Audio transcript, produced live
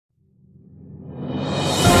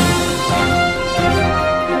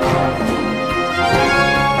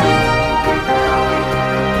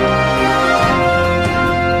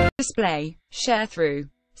display. Sharethrough.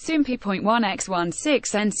 Soompi.1x1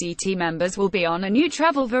 Six NCT members will be on a new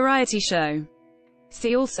travel variety show.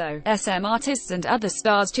 See also, SM artists and other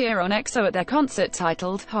stars cheer on EXO at their concert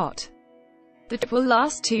titled Hot. The trip will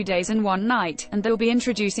last 2 days and 1 night, and they'll be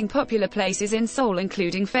introducing popular places in Seoul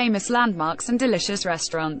including famous landmarks and delicious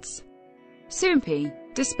restaurants. Soompi.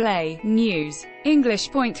 Display. News.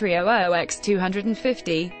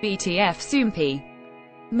 English.300x250, BTF Soompi.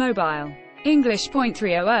 Mobile.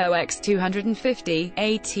 English.300x250,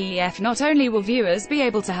 ATF. Not only will viewers be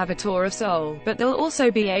able to have a tour of Seoul, but they'll also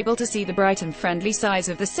be able to see the bright and friendly sides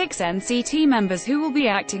of the 6 NCT members who will be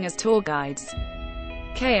acting as tour guides.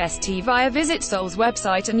 KST via visit Seoul's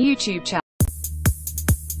website and YouTube channel.